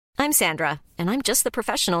I'm Sandra, and I'm just the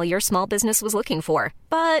professional your small business was looking for.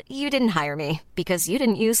 But you didn't hire me because you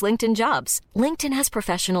didn't use LinkedIn Jobs. LinkedIn has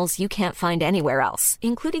professionals you can't find anywhere else,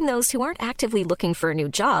 including those who aren't actively looking for a new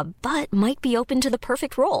job, but might be open to the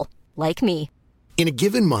perfect role, like me. In a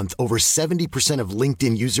given month, over 70% of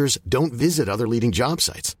LinkedIn users don't visit other leading job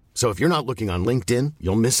sites. So if you're not looking on LinkedIn,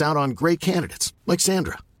 you'll miss out on great candidates like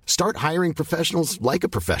Sandra. Start hiring professionals like a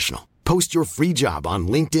professional. Post your free job on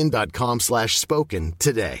linkedin.com/spoken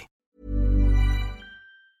today.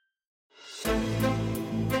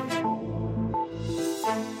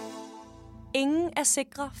 Ingen er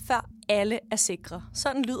sikre, før alle er sikre.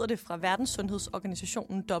 Sådan lyder det fra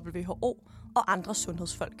Verdenssundhedsorganisationen WHO og andre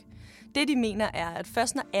sundhedsfolk. Det de mener er, at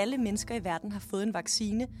først når alle mennesker i verden har fået en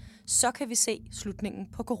vaccine, så kan vi se slutningen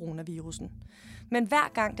på coronavirusen. Men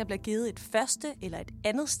hver gang der bliver givet et første eller et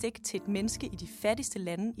andet stik til et menneske i de fattigste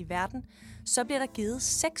lande i verden, så bliver der givet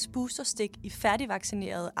 6 boosterstik i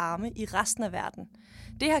færdigvaccinerede arme i resten af verden.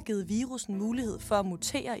 Det har givet virusen mulighed for at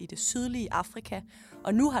mutere i det sydlige Afrika,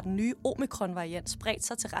 og nu har den nye omikron-variant spredt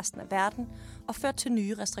sig til resten af verden og ført til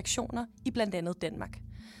nye restriktioner i blandt andet Danmark.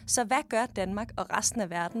 Så hvad gør Danmark og resten af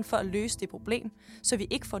verden for at løse det problem, så vi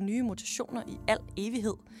ikke får nye mutationer i al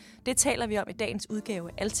evighed? Det taler vi om i dagens udgave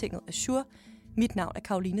af Altinget Azure. Mit navn er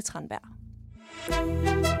Caroline Tranberg.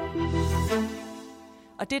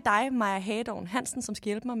 Og det er dig, Maja Hagedorn Hansen, som skal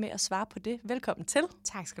hjælpe mig med at svare på det. Velkommen til.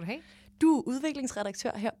 Tak skal du have. Du er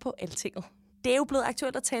udviklingsredaktør her på Altinget. Det er jo blevet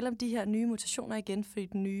aktuelt at tale om de her nye mutationer igen, fordi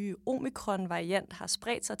den nye omikron-variant har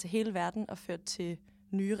spredt sig til hele verden og ført til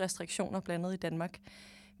nye restriktioner, blandt andet i Danmark.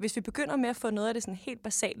 Hvis vi begynder med at få noget af det sådan helt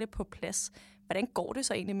basale på plads, hvordan går det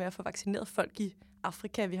så egentlig med at få vaccineret folk i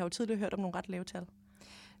Afrika? Vi har jo tidligere hørt om nogle ret lave tal.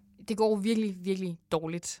 Det går virkelig, virkelig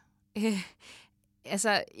dårligt.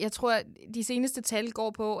 Jeg tror, de seneste tal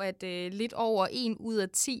går på, at lidt over 1 ud af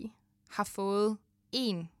 10 har fået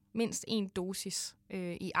mindst en dosis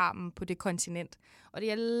i armen på det kontinent. Og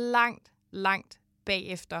det er langt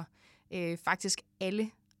bagefter faktisk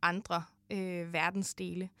alle andre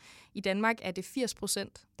verdensdele. I Danmark er det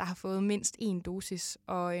 80%, der har fået mindst en dosis,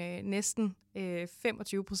 og næsten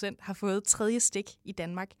 25% har fået 3. stik i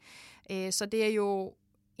Danmark. Så det er jo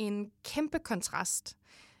en kæmpe kontrast.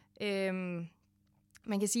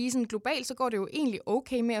 Man kan sige, sådan globalt, så går det jo egentlig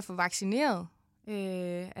okay med at få vaccineret.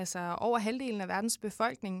 Over halvdelen af verdens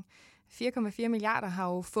befolkning, 4,4 milliarder, har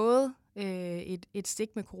jo fået et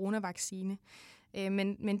stik med coronavaccine.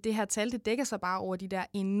 Men det her tal, det dækker sig bare over de der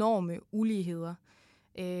enorme uligheder.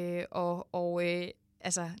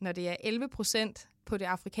 Når det er 11% på det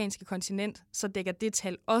afrikanske kontinent, så dækker det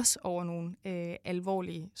tal også over nogle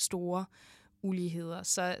alvorlige, store uligheder.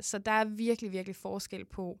 Så der er virkelig, virkelig forskel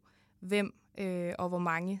på, hvem og hvor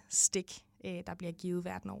mange stik, der bliver givet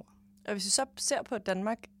verden over. Og hvis vi så ser på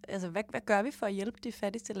Danmark, altså hvad gør vi for at hjælpe de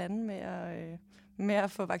fattigste lande med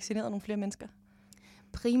at få vaccineret nogle flere mennesker?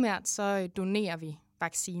 Primært så donerer vi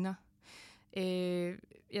vacciner.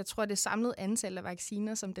 Jeg tror, det samlede antal af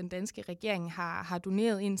vacciner, som den danske regering har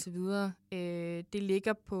doneret indtil videre, det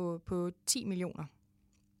ligger på 10 millioner.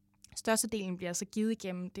 Størstedelen bliver så givet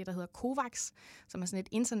igennem det, der hedder COVAX, som er sådan et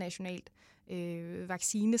internationalt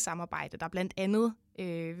vaccinesamarbejde, der blandt andet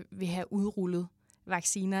vil have udrullet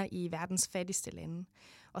vacciner i verdens fattigste lande.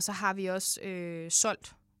 Og så har vi også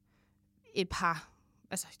solgt et par,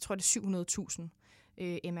 jeg tror det er 700.000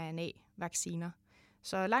 mRNA-vacciner.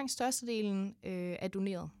 Så langt størstedelen er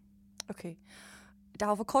doneret. Okay. Der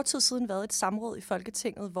har jo for kort tid siden været et samråd i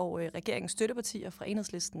Folketinget, hvor regeringens støttepartier fra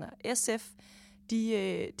Enhedslisten og SF,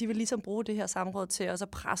 de vil ligesom bruge det her samråd til også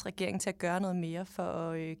at presse regeringen til at gøre noget mere for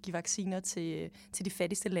at give vacciner til de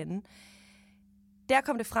fattigste lande. Der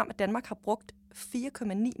kom det frem, at Danmark har brugt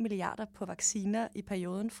 4,9 milliarder på vacciner i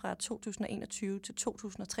perioden fra 2021 til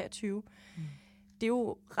 2023. Det er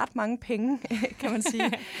jo ret mange penge, kan man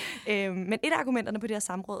sige. Men et af argumenterne på det her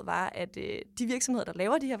samråd var, at de virksomheder, der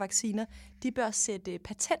laver de her vacciner, de bør sætte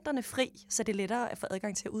patenterne fri, så det er lettere at få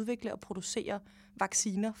adgang til at udvikle og producere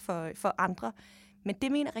vacciner for andre. Men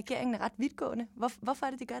det mener regeringen er ret vidtgående. Hvorfor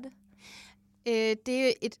er det, de gør det? Det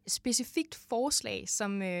er et specifikt forslag,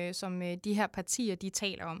 som de her partier de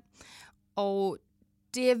taler om. Og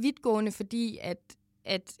det er vidtgående, fordi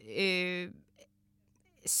at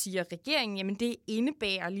siger regeringen, jamen det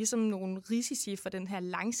indebærer ligesom nogle risici for den her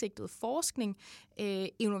langsigtede forskning,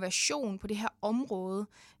 innovation på det her område,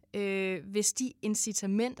 hvis de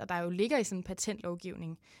incitamenter, der jo ligger i sådan en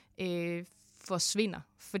patentlovgivning, forsvinder.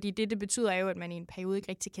 Fordi det betyder jo, at man i en periode ikke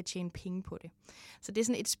rigtig kan tjene penge på det. Så det er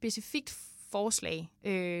sådan et specifikt forslag,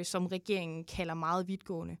 som regeringen kalder meget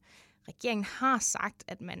vidtgående. Regeringen har sagt,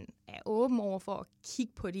 at man er åben over for at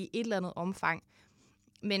kigge på det i et eller andet omfang.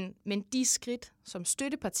 Men de skridt, som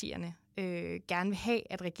støttepartierne gerne vil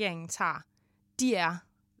have, at regeringen tager, de er,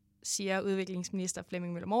 siger udviklingsminister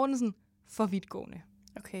Flemming Møller Mortensen, for vidtgående.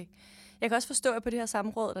 Okay. Jeg kan også forstå, at på det her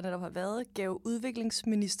samråd, der netop har været, gav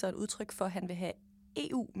udviklingsministeren udtryk for, at han vil have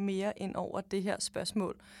EU mere ind over det her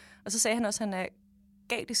spørgsmål. Og så sagde han også, at han er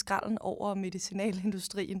galt i skralden over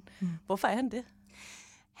medicinalindustrien. Hvorfor er han det?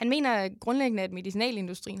 Han mener grundlæggende, at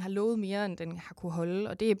medicinalindustrien har lovet mere, end den har kunne holde.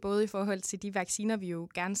 Og det er både i forhold til de vacciner, vi jo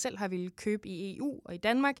gerne selv har ville købe i EU og i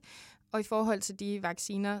Danmark, og i forhold til de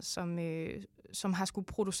vacciner, som har skulle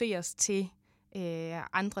produceres til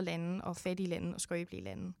andre lande og fattige lande og skrøbelige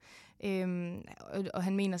lande. Og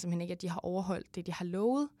han mener simpelthen ikke, at de har overholdt det, de har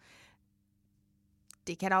lovet.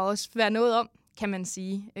 Det kan der også være noget om, kan man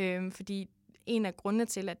sige. Fordi en af grundene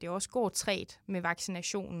til, at det også går trægt med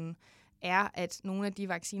vaccinationen, er, at nogle af de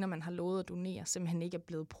vacciner, man har lovet at donere, simpelthen ikke er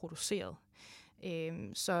blevet produceret.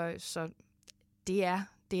 Så det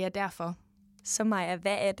er derfor. Så Maja,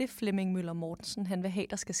 hvad er det, Flemming Møller Mortensen han vil have,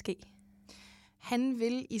 der skal ske? Han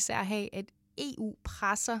vil især have, at EU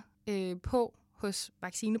presser på hos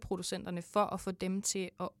vaccineproducenterne for at få dem til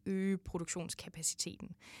at øge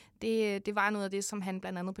produktionskapaciteten. Det var noget af det, som han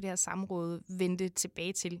blandt andet på det her samråd vendte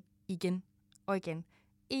tilbage til igen og igen.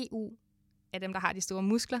 EU er dem, der har de store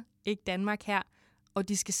muskler, ikke Danmark her, og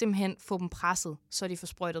de skal simpelthen få dem presset, så de får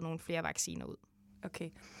sprøjtet nogle flere vacciner ud. Okay.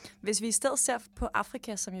 Hvis vi i stedet ser på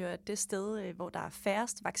Afrika, som jo er det sted, hvor der er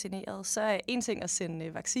færrest vaccineret, så er en ting at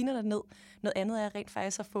sende vaccinerne ned. Noget andet er rent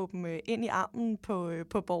faktisk at få dem ind i armen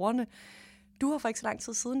på borgerne. Du har for ikke så lang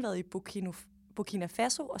tid siden været i Burkina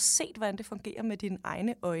Faso og set, hvordan det fungerer med dine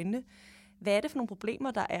egne øjne. Hvad er det for nogle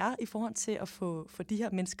problemer, der er i forhold til at få de her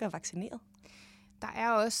mennesker vaccineret? Der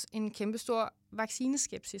er også en kæmpestor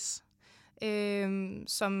vaccineskepsis,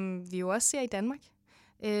 som vi jo også ser i Danmark.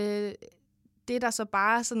 Det, der så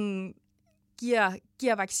bare sådan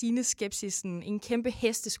giver vaccineskepsisen en kæmpe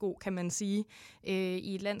hestesko, kan man sige,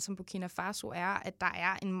 i et land som Burkina Faso, er, at der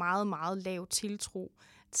er en meget, meget lav tiltro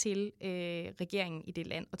til regeringen i det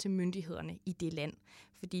land og til myndighederne i det land.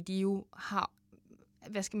 Fordi de jo har,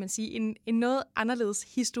 hvad skal man sige, en noget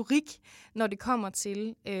anderledes historik, når det kommer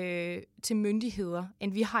til myndigheder,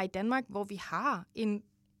 end vi har i Danmark, hvor vi har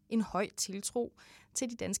en høj tiltro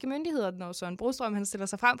til de danske myndigheder. Når Søren Brostrøm han stiller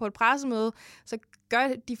sig frem på et pressemøde, så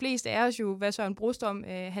gør de fleste af os jo, hvad Søren Brostrøm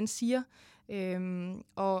han siger.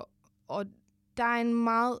 Og der er en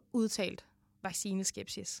meget udtalt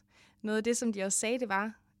vaccineskepsis. Noget af det, som de også sagde, det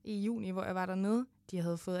var i juni, hvor jeg var dernede, de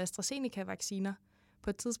havde fået AstraZeneca-vacciner på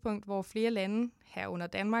et tidspunkt, hvor flere lande, herunder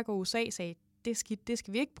Danmark og USA, sagde, det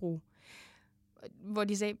skal vi ikke bruge. Hvor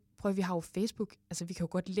de sagde, prøv, vi har jo Facebook, altså vi kan jo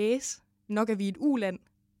godt læse, nok er vi et uland,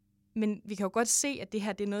 men vi kan jo godt se, at det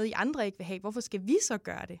her det er noget, I andre ikke vil have. Hvorfor skal vi så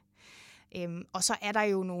gøre det? Og så er der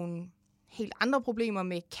jo nogle helt andre problemer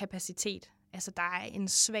med kapacitet. Altså, der er en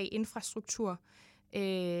svag infrastruktur.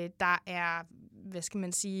 Der er, hvad skal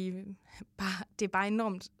man sige, det er bare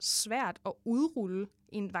enormt svært at udrulle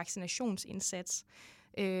en vaccinationsindsats.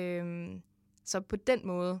 Så på den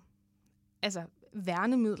måde, altså,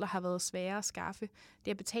 værnemidler har været svære at skaffe.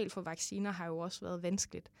 Det at betale for vacciner har jo også været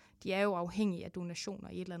vanskeligt. De er jo afhængige af donationer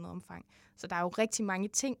i et eller andet omfang. Så der er jo rigtig mange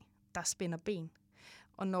ting, der spænder ben.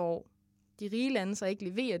 Og når de rige lande så ikke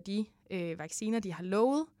leverer de vacciner, de har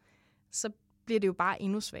lovet, så bliver det jo bare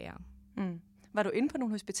endnu sværere. Mm. Var du inde på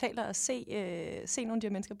nogle hospitaler og se nogle af de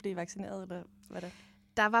her mennesker blive vaccineret, eller hvad det?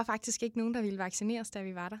 Der var faktisk ikke nogen, der ville vaccineres, da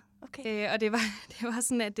vi var der. Okay. Og det var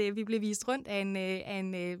sådan, at vi blev vist rundt af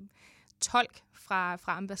en tolk fra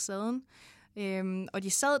ambassaden. Og de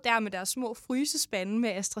sad der med deres små frysespande med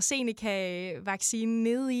AstraZeneca-vaccinen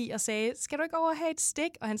nede i og sagde, skal du ikke over og have et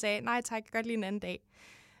stik? Og han sagde, nej tak, jeg gør det lige en anden dag.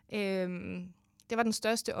 Det var den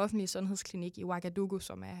største offentlige sundhedsklinik i Ouagadougou,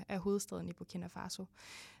 som er hovedstaden i Burkina Faso.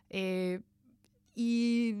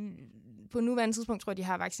 På nuværende tidspunkt tror jeg, de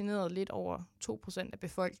har vaccineret lidt over 2% af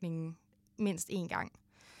befolkningen mindst én gang.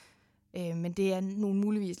 Men det er nogle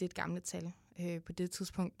muligvis lidt gamle tal på det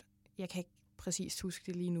tidspunkt. Jeg kan ikke præcis huske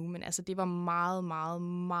det lige nu, men altså, det var meget, meget,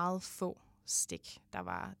 meget få stik, der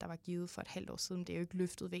var givet for et halvt år siden. Det er jo ikke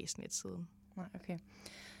løftet væsentligt siden. Nej, okay.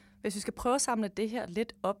 Hvis vi skal prøve at samle det her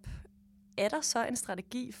lidt op, er der så en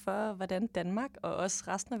strategi for, hvordan Danmark og også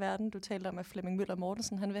resten af verden, du talte om, at Flemming Møller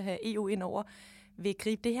Mortensen, han vil have EU ind over, vil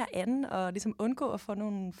gribe det her an og ligesom undgå at få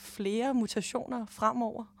nogle flere mutationer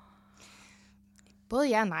fremover? Både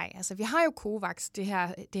ja og nej. Altså, vi har jo COVAX, det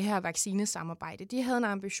her vaccinesamarbejde. De havde en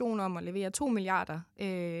ambition om at levere 2 milliarder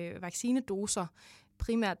vaccinedoser,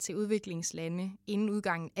 primært til udviklingslande, inden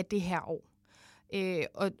udgangen af det her år.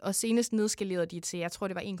 Og senest nedskalerede de til, jeg tror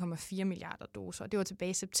det var 1,4 milliarder doser. Det var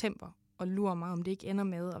tilbage i september, og lurer mig, om det ikke ender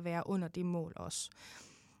med at være under det mål også.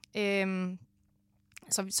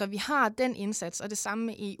 Så vi har den indsats, og det samme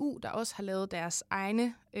med EU, der også har lavet deres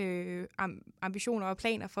egne ambitioner og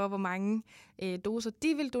planer for, hvor mange doser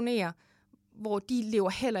de vil donere, hvor de lever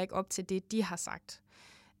heller ikke op til det, de har sagt.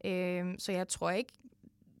 Så jeg tror ikke,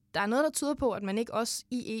 der er noget, der tyder på, at man ikke også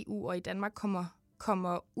i EU og i Danmark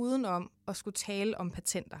kommer udenom at skulle tale om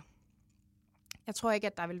patenter. Jeg tror ikke,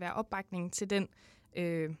 at der vil være opbakning til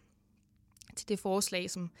til det forslag,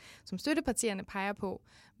 som støttepartierne peger på,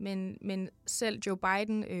 men selv Joe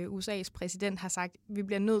Biden, USA's præsident, har sagt, at vi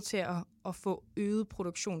bliver nødt til at få øget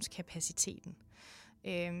produktionskapaciteten.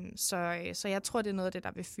 Så jeg tror, det er noget af det,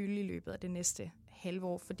 der vil fylde i løbet af det næste halve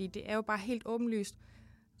år, fordi det er jo bare helt åbenlyst.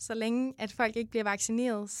 Så længe at folk ikke bliver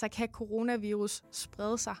vaccineret, så kan coronavirus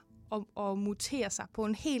sprede sig og mutere sig på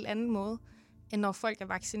en helt anden måde, end når folk er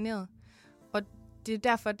vaccineret. Og det er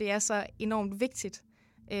derfor, det er så enormt vigtigt,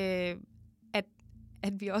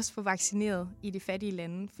 at vi også får vaccineret i de fattige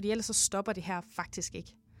lande, fordi ellers så stopper det her faktisk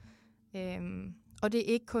ikke. Og det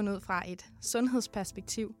er ikke kun ud fra et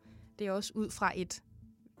sundhedsperspektiv, det er også ud fra et,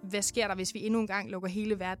 hvad sker der, hvis vi endnu en gang lukker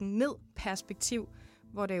hele verden ned perspektiv,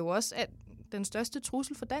 hvor det jo også er den største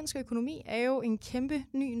trussel for dansk økonomi, er jo en kæmpe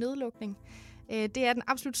ny nedlukning. Det er den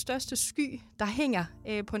absolut største sky, der hænger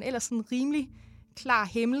på en ellers sådan rimelig klar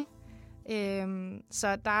himmel.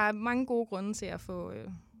 Så der er mange gode grunde til at få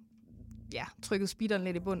trykket speederen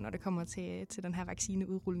lidt i bunden, når det kommer til den her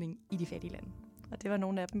vaccineudrulning i de fattige lande. Og det var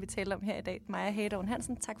nogle af dem, vi talte om her i dag. Maja Hagedoven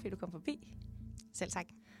Hansen, tak fordi du kom forbi. Selv tak.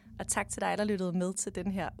 Og tak til dig, der lyttede med til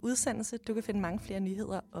den her udsendelse. Du kan finde mange flere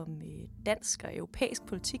nyheder om dansk og europæisk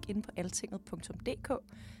politik inde på altinget.dk.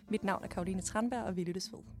 Mit navn er Karoline Tranberg, og vi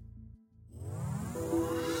lyttes ved.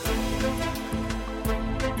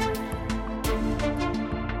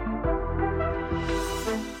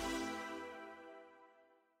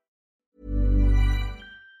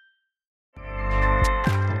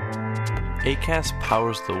 Acast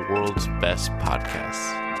powers the world's best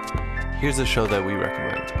podcasts. Here's a show that we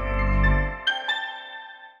recommend.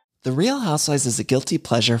 The Real Housewives is a guilty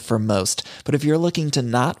pleasure for most, but if you're looking to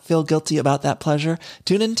not feel guilty about that pleasure,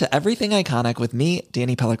 tune in to Everything Iconic with me,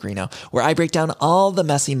 Danny Pellegrino, where I break down all the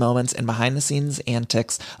messy moments and behind-the-scenes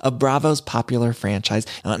antics of Bravo's popular franchise.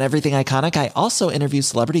 And on Everything Iconic, I also interview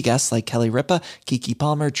celebrity guests like Kelly Ripa, Keke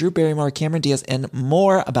Palmer, Drew Barrymore, Cameron Diaz, and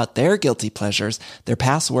more about their guilty pleasures, their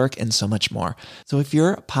past work, and so much more. So if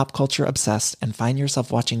you're pop culture obsessed and find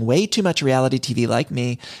yourself watching way too much reality TV like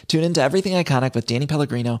me, tune in to Everything Iconic with Danny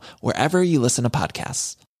Pellegrino, wherever you listen to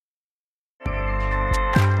podcasts.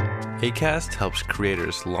 Acast helps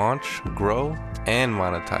creators launch, grow, and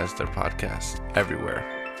monetize their podcasts everywhere.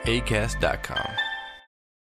 Acast.com.